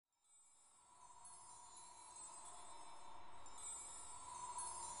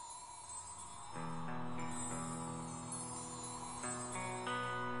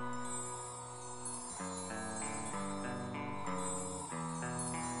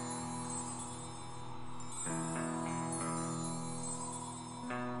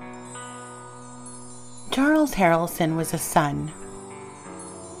Charles Harrelson was a son,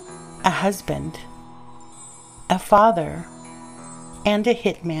 a husband, a father, and a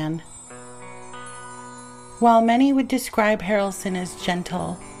hitman. While many would describe Harrelson as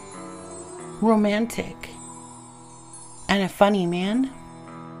gentle, romantic, and a funny man,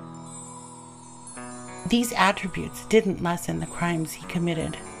 these attributes didn't lessen the crimes he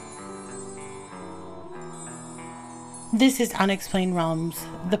committed. This is Unexplained Realms,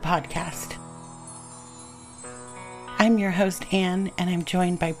 the podcast. I'm your host, Anne, and I'm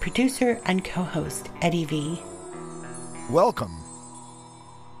joined by producer and co-host, Eddie V. Welcome.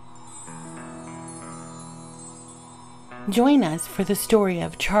 Join us for the story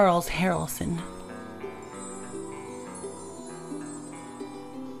of Charles Harrelson.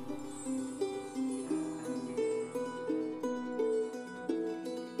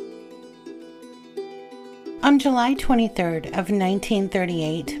 On July 23rd of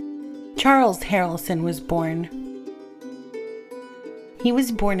 1938, Charles Harrelson was born. He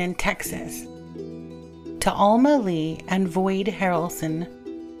was born in Texas, to Alma Lee and Void Harrelson.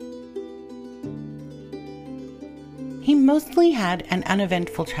 He mostly had an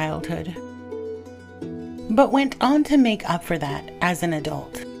uneventful childhood, but went on to make up for that as an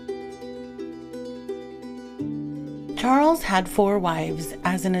adult. Charles had 4 wives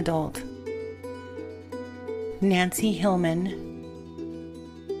as an adult: Nancy Hillman,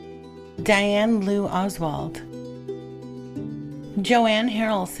 Diane Lou Oswald, Joanne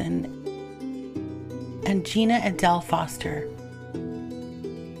Harrelson, and Gina Adele Foster.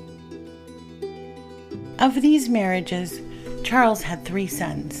 Of these marriages, Charles had 3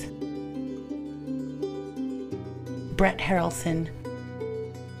 sons: Brett Harrelson,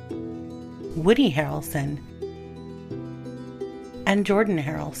 Woody Harrelson, and Jordan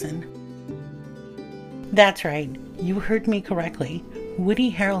Harrelson. That's right, you heard me correctly. Woody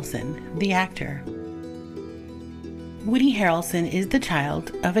Harrelson, the actor. Woody Harrelson is the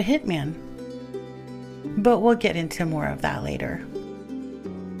child of a hitman, but we'll get into more of that later.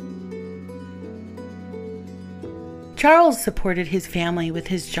 Charles supported his family with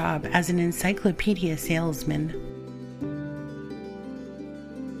his job as an encyclopedia salesman.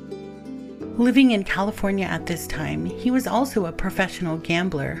 Living in California at this time, he was also a professional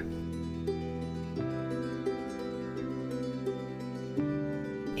gambler.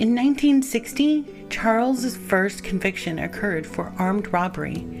 In 1960, Charles's first conviction occurred for armed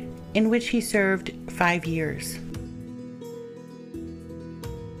robbery, in which he served 5 years.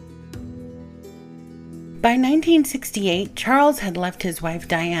 By 1968, Charles had left his wife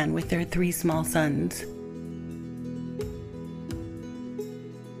Diane with their 3 small sons.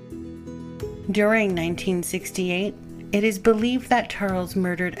 During 1968, it is believed that Charles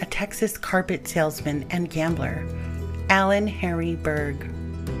murdered a Texas carpet salesman and gambler, Alan Harry Berg.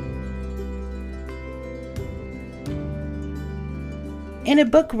 In a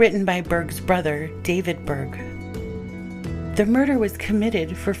book written by Berg's brother, David Berg, the murder was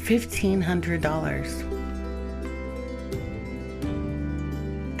committed for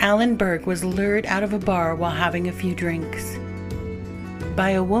 $1,500. Alan Berg was lured out of a bar while having a few drinks by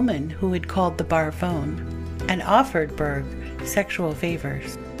a woman who had called the bar phone and offered Berg sexual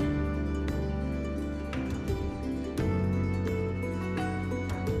favors.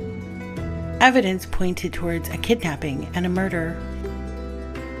 Evidence pointed towards a kidnapping and a murder.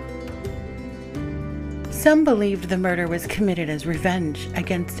 Some believed the murder was committed as revenge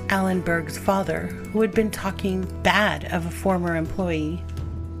against Alan Berg's father, who had been talking bad of a former employee.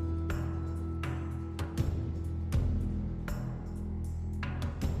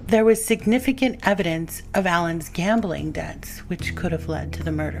 There was significant evidence of Alan's gambling debts, which could have led to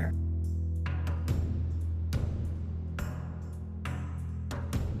the murder.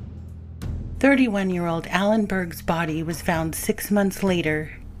 "31-year-old Alan Berg's body was found 6 months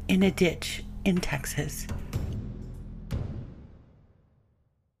later in a ditch in Texas.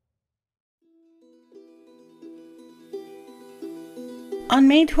 On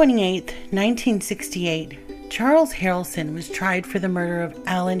May 28, 1968, Charles Harrelson was tried for the murder of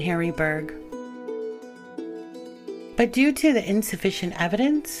Alan Harry Berg. But due to the insufficient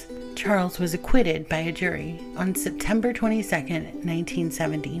evidence, Charles was acquitted by a jury on September 22,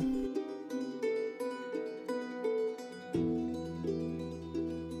 1970.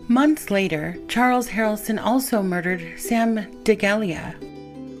 Months later, Charles Harrelson also murdered Sam DeGalia.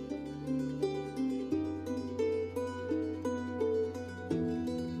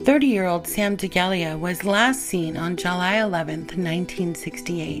 "30-year-old Sam DeGalia was last seen on July 11,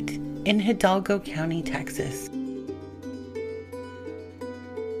 1968, in Hidalgo County, Texas.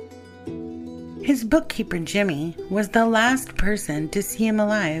 His bookkeeper, Jimmy, was the last person to see him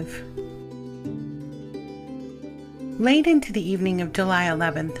alive. Late into the evening of July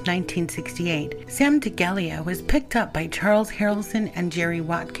 11th, 1968, Sam DeGalia was picked up by Charles Harrelson and Jerry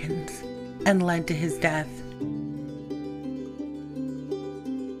Watkins and led to his death.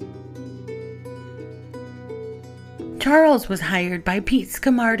 Charles was hired by Pete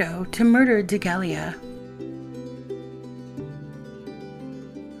Scamardo to murder DeGalia.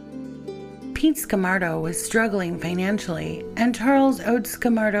 Pete Scamardo was struggling financially, and Charles owed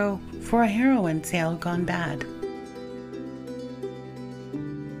Scamardo for a heroin sale gone bad.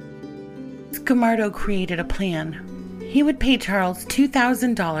 Scamardo created a plan. He would pay Charles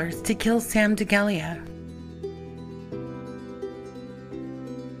 $2,000 to kill Sam DeGalia.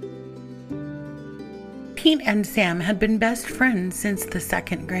 Pete and Sam had been best friends since the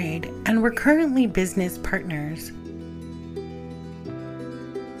second grade and were currently business partners.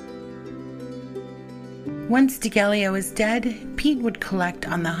 Once DeGalia was dead, Pete would collect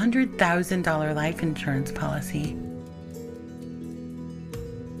on the $100,000 life insurance policy.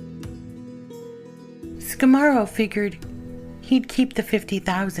 Scamardo figured he'd keep the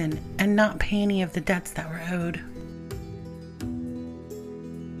 $50,000 and not pay any of the debts that were owed.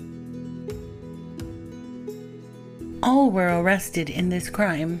 All were arrested in this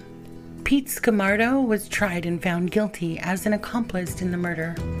crime. Pete Scamardo was tried and found guilty as an accomplice in the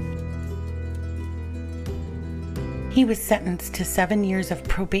murder. He was sentenced to 7 years of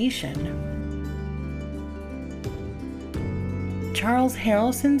probation. Charles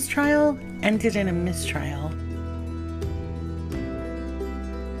Harrelson's trial ended in a mistrial.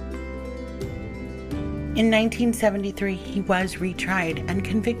 In 1973, he was retried and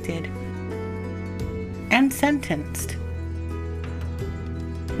convicted and sentenced,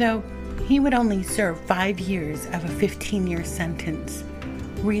 though he would only serve 5 years of a 15-year sentence,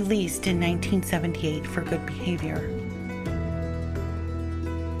 released in 1978 for good behavior.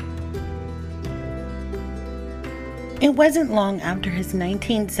 It wasn't long after his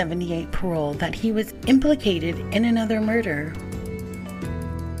 1978 parole that he was implicated in another murder.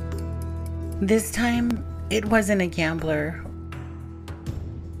 This time, it wasn't a gambler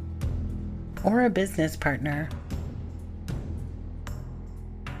or a business partner,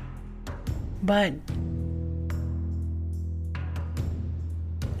 but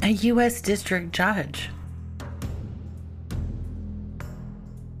a U.S. district judge.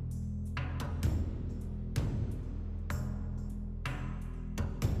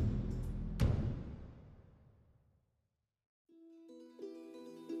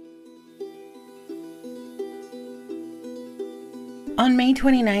 On May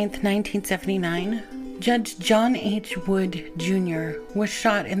 29, 1979, Judge John H. Wood, Jr. was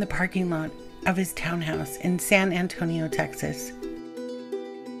shot in the parking lot of his townhouse in San Antonio, Texas.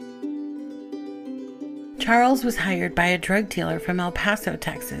 Charles was hired by a drug dealer from El Paso,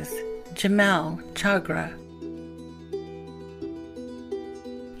 Texas, Jamal Chagra.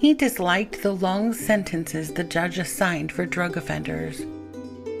 He disliked the long sentences the judge assigned for drug offenders,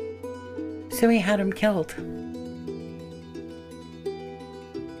 so he had him killed.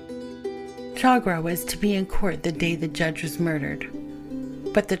 Chagra was to be in court the day the judge was murdered,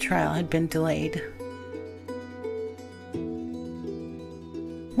 but the trial had been delayed.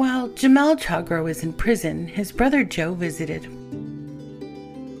 While Jamal Chagra was in prison, his brother Joe visited.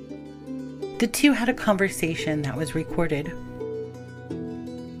 The two had a conversation that was recorded.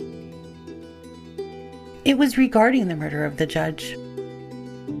 It was regarding the murder of the judge.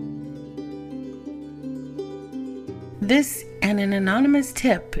 This and an anonymous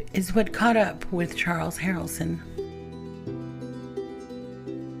tip is what caught up with Charles Harrelson.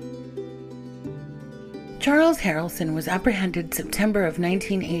 Charles Harrelson was apprehended September of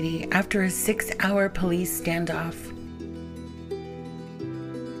 1980 after a 6-hour police standoff.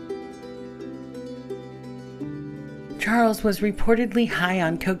 Charles was reportedly high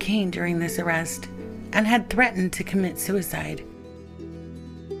on cocaine during this arrest and had threatened to commit suicide.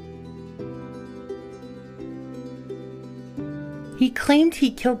 He claimed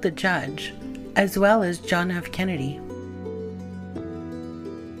he killed the judge, as well as John F. Kennedy.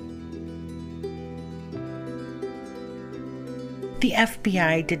 The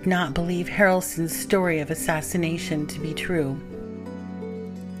FBI did not believe Harrelson's story of assassination to be true.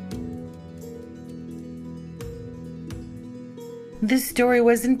 This story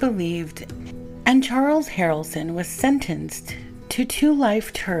wasn't believed, and Charles Harrelson was sentenced to 2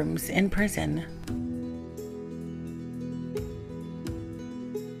 life terms in prison.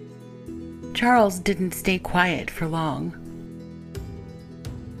 Charles didn't stay quiet for long.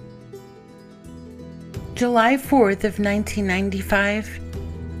 July 4th of 1995,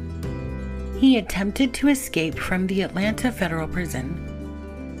 he attempted to escape from the Atlanta Federal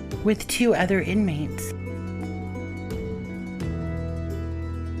Prison with 2 other inmates.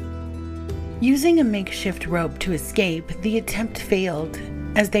 Using a makeshift rope to escape, the attempt failed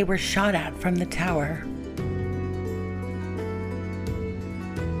as they were shot at from the tower.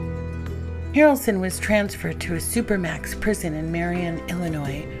 Harrelson was transferred to a supermax prison in Marion,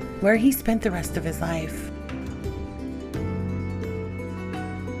 Illinois, where he spent the rest of his life.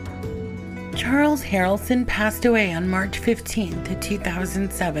 Charles Harrelson passed away on March 15,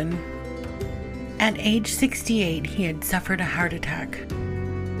 2007. At age 68, he had suffered a heart attack.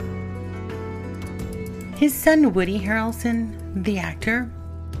 His son Woody Harrelson, the actor,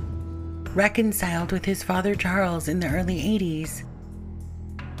 reconciled with his father Charles in the early 80s.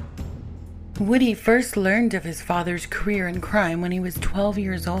 Woody first learned of his father's career in crime when he was 12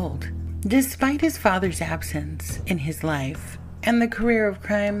 years old. Despite his father's absence in his life and the career of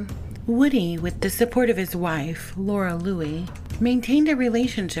crime, Woody, with the support of his wife, Laura Louie, maintained a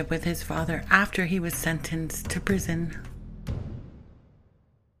relationship with his father after he was sentenced to prison.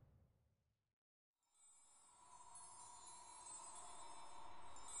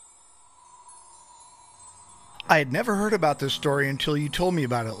 I had never heard about this story until you told me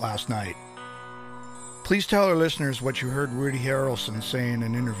about it last night. Please tell our listeners what you heard Woody Harrelson say in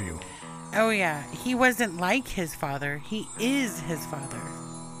an interview. Oh yeah, he wasn't like his father. He is his father.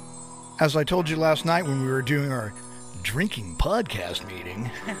 As I told you last night when we were doing our drinking podcast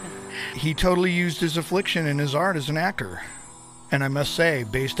meeting, he totally used his affliction in his art as an actor. And I must say,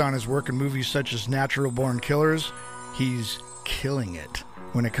 based on his work in movies such as Natural Born Killers, he's killing it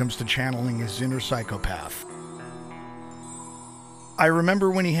when it comes to channeling his inner psychopath. I remember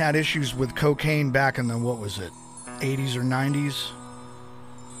when he had issues with cocaine back in the, 80s or 90s?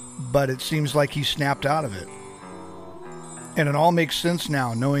 But it seems like he snapped out of it. And it all makes sense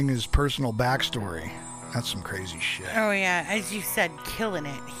now, knowing his personal backstory. That's some crazy shit. Oh yeah, as you said, killing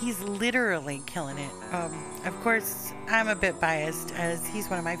it. He's literally killing it. Of course, I'm a bit biased as he's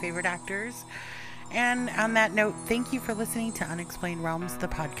one of my favorite actors. And on that note, thank you for listening to Unexplained Realms, the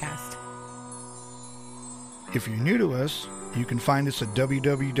podcast. If you're new to us, you can find us at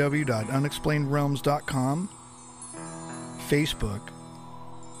www.unexplainedrealms.com, Facebook,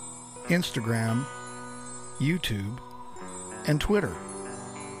 Instagram, YouTube, and Twitter.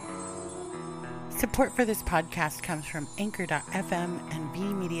 Support for this podcast comes from Anchor.fm and V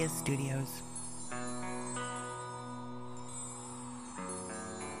Media Studios.